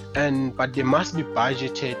happen, but they must be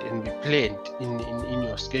budgeted and be planned in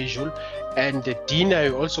your schedule. And the dinner,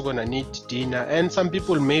 you're also gonna need dinner. And some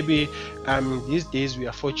people, maybe these days we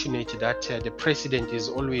are fortunate that the president is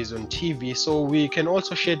always on TV, so we can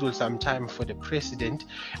also schedule some time for the president.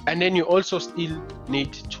 And then you also still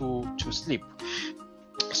need to sleep.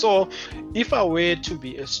 So if I were to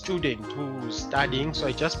be a student who's studying, so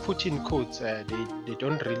I just put in quotes, they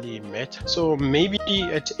don't really matter. So maybe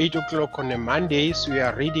at 8 o'clock on a Monday, so we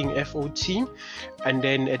are reading FOT, and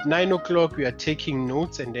then at 9 o'clock we are taking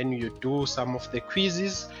notes, and then you do some of the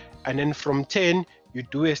quizzes, and then from 10 you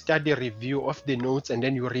do a study review of the notes, and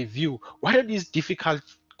then you review what are these difficult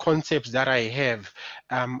concepts that I have.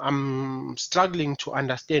 I'm struggling to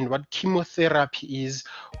understand what chemotherapy is,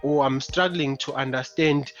 or I'm struggling to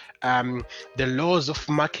understand the laws of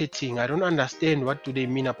marketing. I don't understand what do they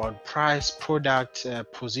mean about price, product,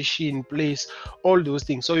 position, place, all those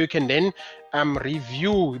things. So you can then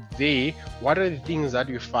review there what are the things that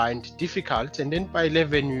you find difficult, and then by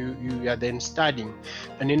 11 you are then studying,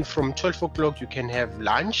 and then from 12 o'clock you can have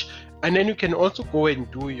lunch. And then you can also go and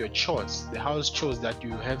do your chores, the house chores that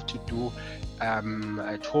you have to do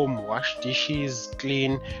at home, wash dishes,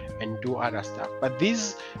 clean, and do other stuff. But the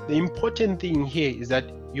important thing here is that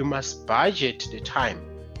you must budget the time.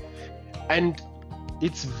 And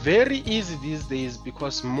it's very easy these days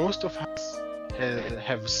because most of us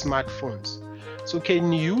have smartphones. So you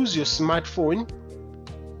can use your smartphone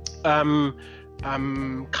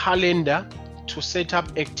calendar to set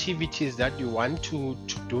up activities that you want to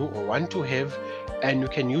do or want to have and you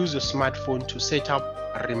can use your smartphone to set up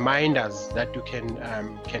reminders that you can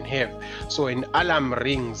have. So an alarm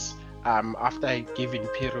rings after a given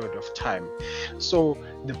period of time. So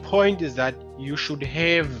the point is that you should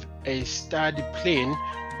have a study plan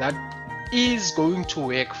that is going to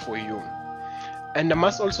work for you. And I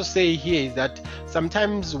must also say here is that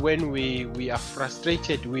sometimes when we are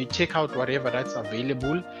frustrated, we take out whatever that's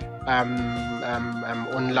available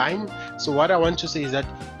online. So what I want to say is that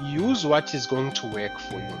use what is going to work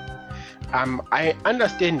for you. I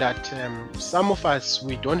understand that some of us,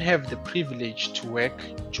 we don't have the privilege to work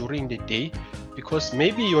during the day because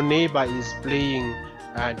maybe your neighbor is playing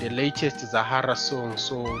the latest Zahara song,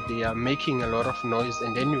 so they are making a lot of noise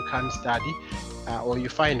and then you can't study, or you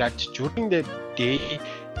find that during the day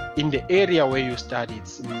in the area where you study,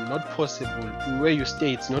 it's not possible, where you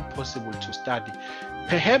stay, it's not possible to study.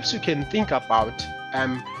 Perhaps you can think about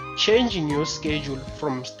changing your schedule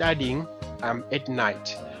from studying at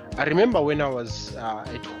night. I remember when I was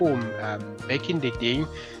at home back in the day,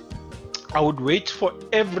 I would wait for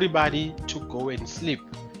everybody to go and sleep,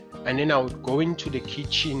 and then I would go into the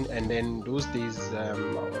kitchen, and then those days I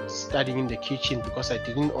was studying in the kitchen because I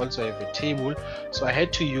didn't also have a table, so I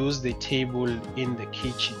had to use the table in the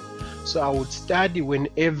kitchen. So I would study when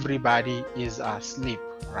everybody is asleep,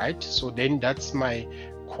 right? So then that's my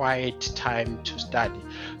quiet time to study.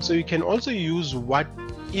 So you can also use what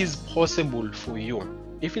is possible for you.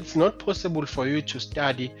 If it's not possible for you to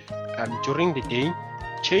study during the day,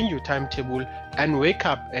 change your timetable and wake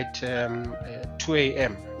up at 2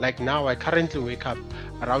 a.m. Like now, I currently wake up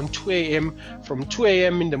around 2 a.m. From 2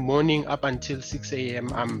 a.m. in the morning up until 6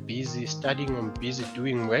 a.m. I'm busy studying, I'm busy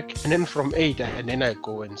doing work, and then from 8 and then I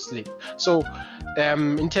go and sleep. So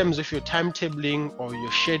in terms of your timetabling or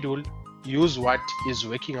your schedule, use what is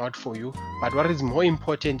working out for you. But what is more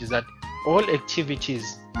important is that all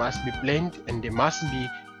activities must be planned and they must be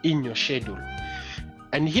in your schedule.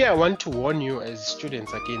 And here I want to warn you as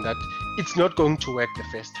students again that it's not going to work the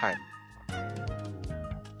first time.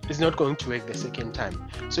 It's not going to work the second time.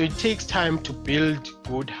 So it takes time to build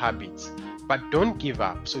good habits, but don't give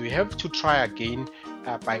up. So you have to try again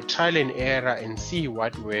by trial and error and see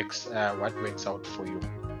what works out for you.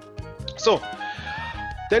 So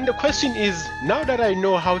then the question is, now that I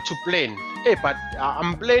know how to plan, but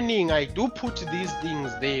I'm planning, I do put these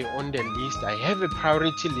things there on the list, I have a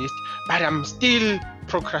priority list, but I'm still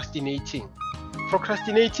procrastinating.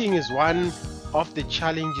 Procrastinating is one of the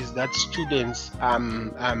challenges that students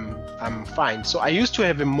find. So I used to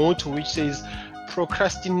have a motto which says,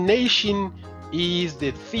 procrastination is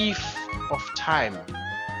the thief of time.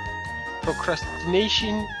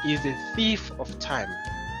 Procrastination is the thief of time.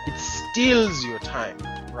 It steals your time,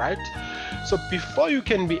 right? So before you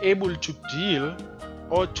can be able to deal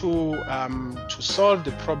or to solve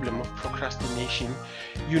the problem of procrastination,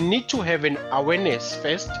 you need to have an awareness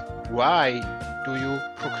first. Why do you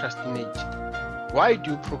procrastinate? Why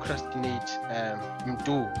do you procrastinate?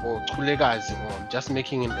 Or just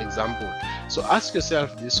making an example. So ask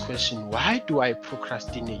yourself this question: why do I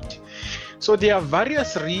procrastinate? So there are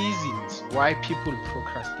various reasons why people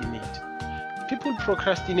procrastinate. People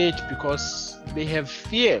procrastinate because they have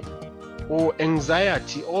fear or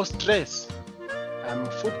anxiety or stress.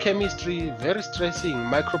 Food chemistry, very stressing.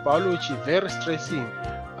 Microbiology, very stressing.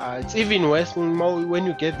 It's even worse when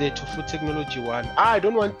you get there to food technology one. I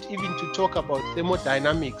don't want even to talk about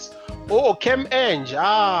thermodynamics. Oh, chem eng.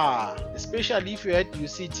 Especially if you're at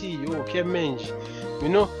UCT, chem eng.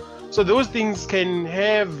 So those things can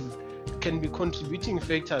be contributing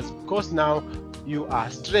factors, because now you are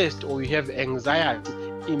stressed or you have anxiety.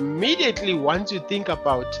 Immediately once you think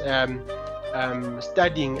about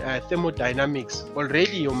studying thermodynamics,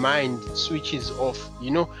 already your mind switches off,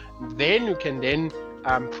 then you can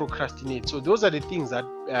procrastinate. So those are the things that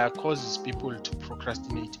causes people to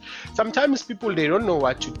procrastinate. Sometimes people, they don't know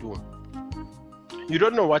what to do. You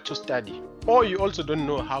don't know what to study, or you also don't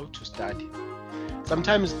know how to study.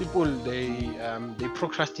 Sometimes people, they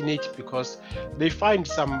procrastinate because they find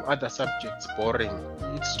some other subjects boring.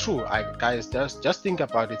 It's true, guys, just think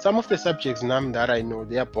about it. Some of the subjects now that I know,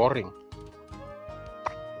 they are boring,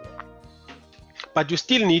 but you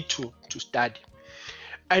still need to study.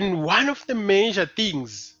 And one of the major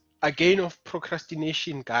things, again, of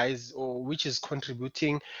procrastination, guys, or which is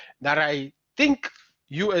contributing, that I think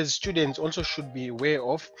you as students also should be aware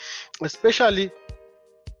of, especially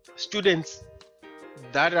students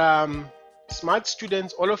that smart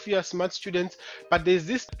students. All of you are smart students, but there's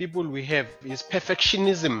this people we have is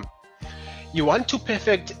perfectionism. You want to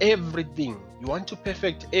perfect everything. You want to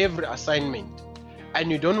perfect every assignment, and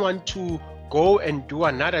you don't want to go and do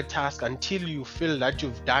another task until you feel that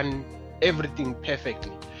you've done everything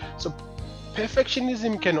perfectly. So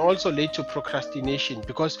perfectionism can also lead to procrastination,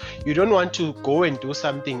 because you don't want to go and do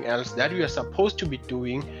something else that you are supposed to be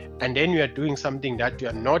doing, and then you are doing something that you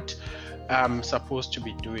are not supposed to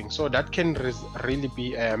be doing. So that can really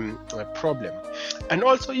be a problem. And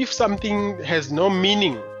also, if something has no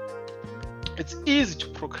meaning, it's easy to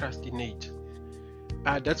procrastinate.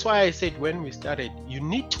 That's why I said when we started, you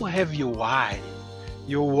need to have your why.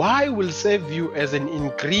 Your why will serve you as an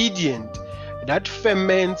ingredient that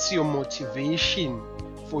ferments your motivation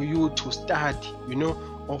for you to start,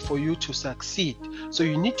 or for you to succeed. So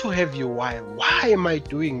you need to have your why. Why am I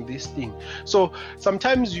doing this thing? So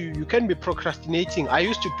sometimes you can be procrastinating. I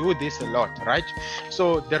used to do this a lot, right?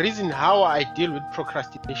 So the reason how I deal with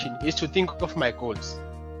procrastination is to think of my goals.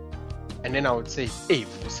 And then I would say, hey,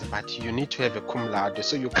 but you need to have a cum laude,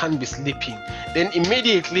 so you can't be sleeping. Then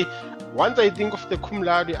immediately, once I think of the cum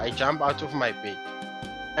laude, I jump out of my bed.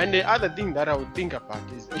 And the other thing that I would think about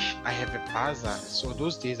is, I have a bazaar. So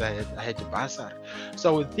those days I had a bazaar.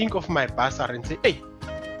 So I would think of my bazaar and say, hey,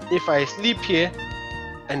 if I sleep here,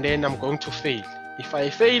 and then I'm going to fail. If I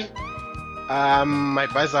fail, my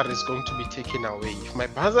bazaar is going to be taken away. If my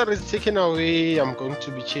bazaar is taken away, I'm going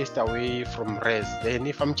to be chased away from res. Then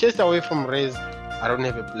if I'm chased away from res, I don't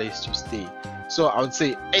have a place to stay. So I would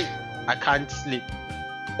say, hey, I can't sleep.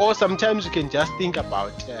 Or sometimes you can just think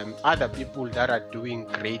about other people that are doing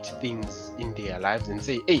great things in their lives and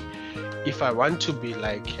say, hey, if I want to be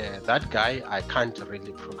like that guy, I can't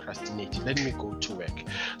really procrastinate. Let me go to work.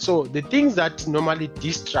 So the things that normally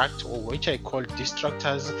distract, or which I call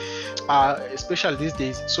distractors, are, especially these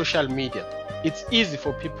days, social media. It's easy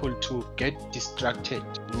for people to get distracted,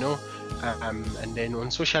 and then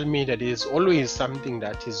on social media there's always something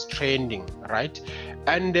that is trending, right?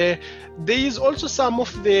 And there is also some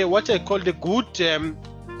of the what I call the good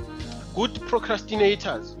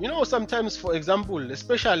procrastinators. Sometimes, for example,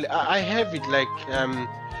 especially I have it like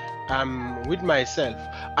with myself.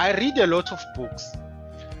 I read a lot of books.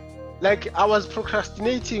 Like, I was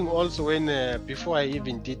procrastinating also when before I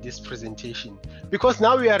even did this presentation, because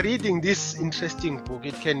now we are reading this interesting book.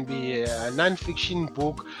 It can be a non-fiction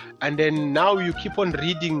book, and then now you keep on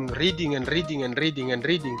reading, but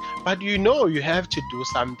you have to do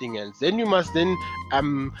something else. Then you must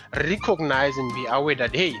recognize and be aware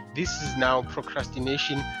that, hey, this is now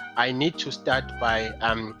procrastination. I need to start by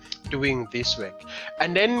doing this work,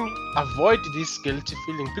 and then avoid this guilty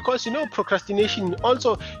feeling, because procrastination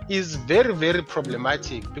also is very, very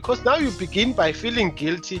problematic, because now you begin by feeling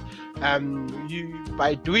guilty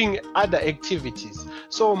by doing other activities.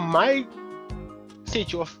 So my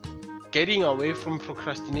stage of getting away from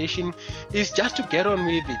procrastination is just to get on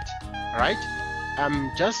with it, right?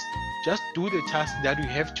 Just do the task that you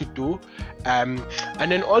have to do, and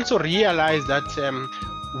then also realize that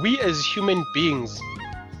we as human beings,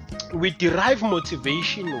 we derive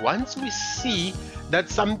motivation once we see that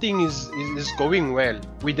something is going well.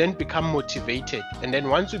 We then become motivated, and then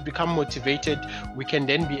once we become motivated, we can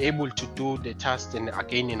then be able to do the task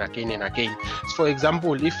again and again and again. So for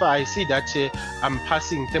example, if I see that I'm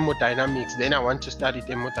passing thermodynamics, then I want to study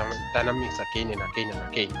thermodynamics again and again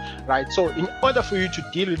and again, right? So in order for you to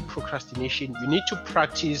deal with procrastination, you need to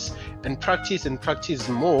practice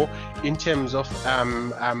more in terms of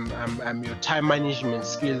your time management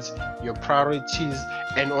skills, your priorities,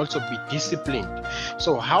 and also be disciplined.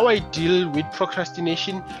 So how I deal with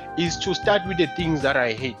procrastination is to start with the things that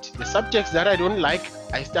I hate. The subjects that I don't like,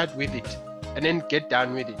 I start with it and then get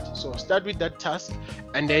done with it. So start with that task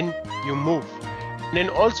and then you move. And then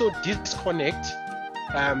also disconnect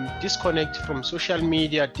from social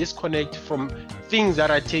media, disconnect from things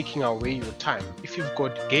that are taking away your time. If you've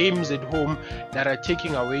got games at home that are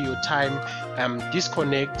taking away your time,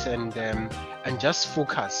 disconnect and just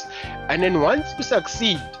focus. And then once you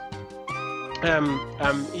succeed,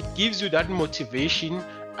 it gives you that motivation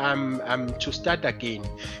to start again.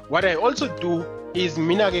 What I also do is,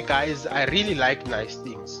 guys, I really like nice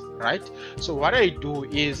things, right? So what I do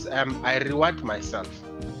is I reward myself.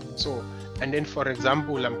 So, and then for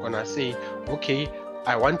example, I'm gonna say, okay,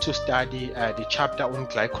 I want to study the chapter on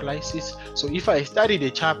glycolysis. So if I study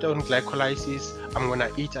the chapter on glycolysis, I'm gonna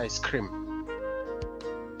eat ice cream.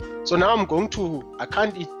 So now I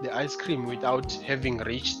can't eat the ice cream without having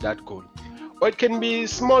reached that goal. Or it can be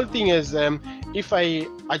small thing as if I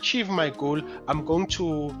achieve my goal, I'm going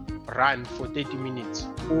to run for 30 minutes,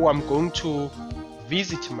 or I'm going to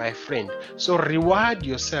visit my friend. So reward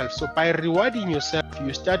yourself. So by rewarding yourself,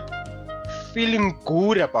 you start feeling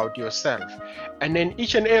good about yourself. And then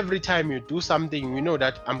each and every time you do something, you know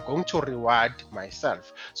that I'm going to reward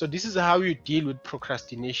myself. So this is how you deal with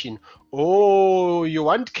procrastination. Oh, you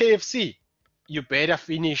want KFC? You better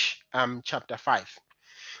finish chapter 5.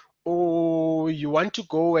 Oh, you want to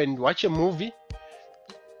go and watch a movie?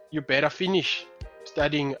 You better finish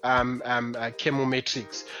studying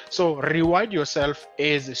chemometrics. So reward yourself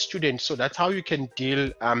as a student. So that's how you can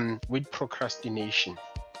deal with procrastination.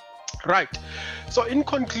 Right. So in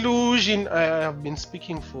conclusion, I've been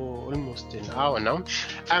speaking for almost an hour now.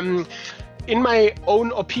 In my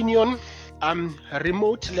own opinion,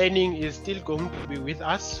 remote learning is still going to be with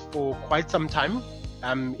us for quite some time.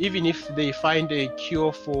 Even if they find a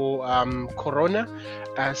cure for corona,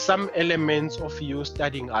 some elements of you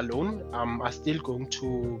studying alone are still going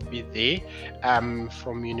to be there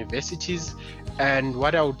from universities. And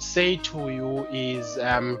what I would say to you is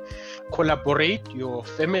collaborate your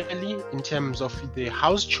family in terms of the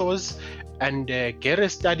house chores, and get a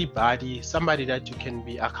study buddy, somebody that you can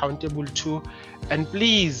be accountable to. And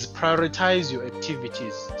please prioritize your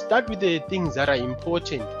activities. Start with the things that are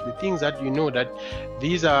important, the things that you know that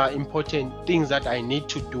these are important things that I need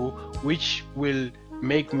to do, which will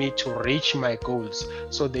make me to reach my goals.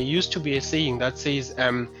 So there used to be a saying that says,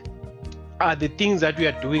 are the things that we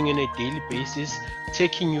are doing on a daily basis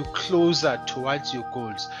taking you closer towards your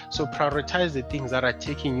goals? So prioritize the things that are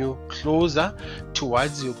taking you closer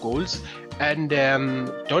towards your goals. And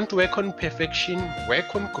don't work on perfection,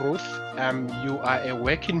 work on growth. You are a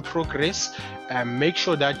work in progress. Make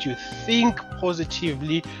sure that you think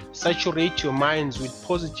positively, saturate your minds with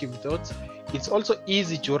positive thoughts. It's also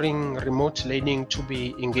easy during remote learning to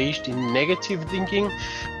be engaged in negative thinking,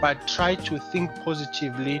 but try to think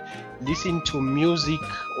positively, listen to music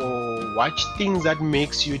or watch things that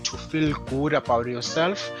makes you to feel good about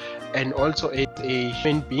yourself and also as a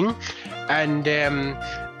human being. And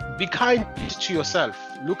be kind to yourself,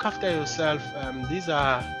 look after yourself. These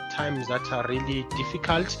are times that are really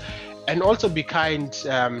difficult. And also be kind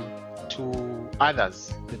to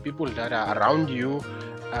others, the people that are around you,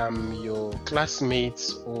 your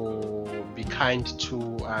classmates, or be kind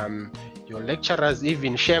to your lecturers.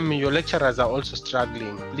 Even shame your lecturers are also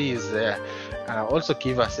struggling. Please also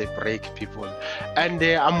give us a break, people. And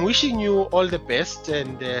I'm wishing you all the best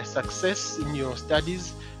and success in your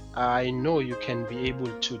studies. I know you can be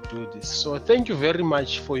able to do this. So thank you very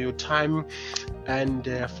much for your time and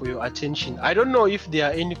for your attention. I don't know if there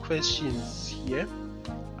are any questions here.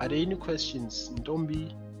 Are there any questions,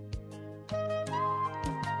 Ntombi?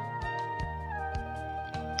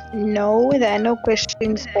 No, there are no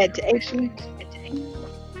questions, but I think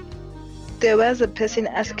there was a person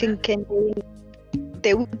asking, can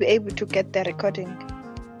they will be able to get the recording?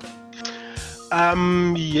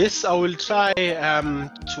 Yes, I will try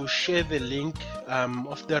to share the link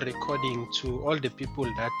of the recording to all the people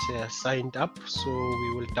that signed up. So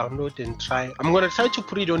we will download and try. I'm going to try to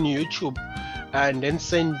put it on YouTube and then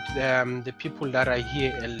send the people that are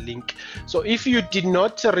here a link. So if you did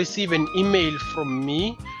not receive an email from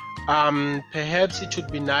me, perhaps it would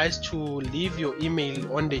be nice to leave your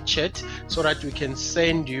email on the chat so that we can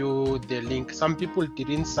send you the link. Some people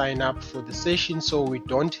didn't sign up for the session, so we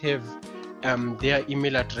don't have their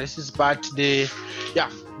email addresses, but the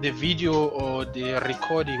video or the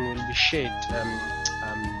recording will be shared with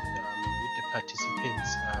the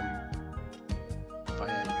participants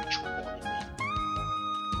via YouTube or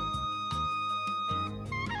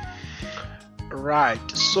email.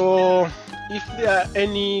 Right, so if there are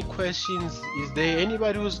any questions, is there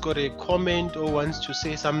anybody who's got a comment or wants to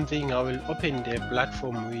say something? I will open the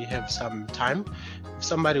platform. We have some time. If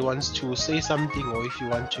somebody wants to say something, or if you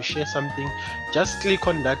want to share something, just click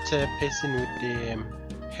on that person with the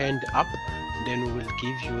hand up, then we will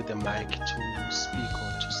give you the mic to speak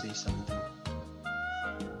or to say something.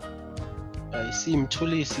 I see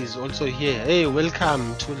Mtulis is also here. Hey,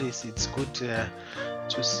 welcome Mtulis. It's good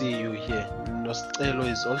to see you here. Nostelo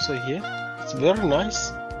is also here. It's very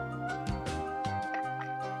nice.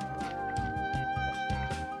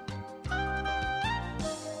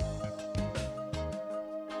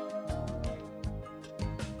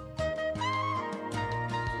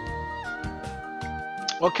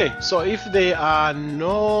 Okay, so if there are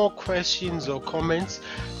no questions or comments,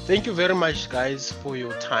 thank you very much, guys, for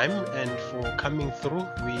your time and for coming through.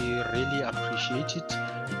 We really appreciate it.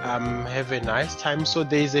 Have a nice time. So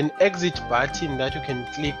there's an exit button that you can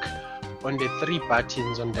click on the 3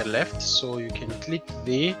 buttons on the left. So you can click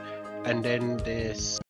there, and then there's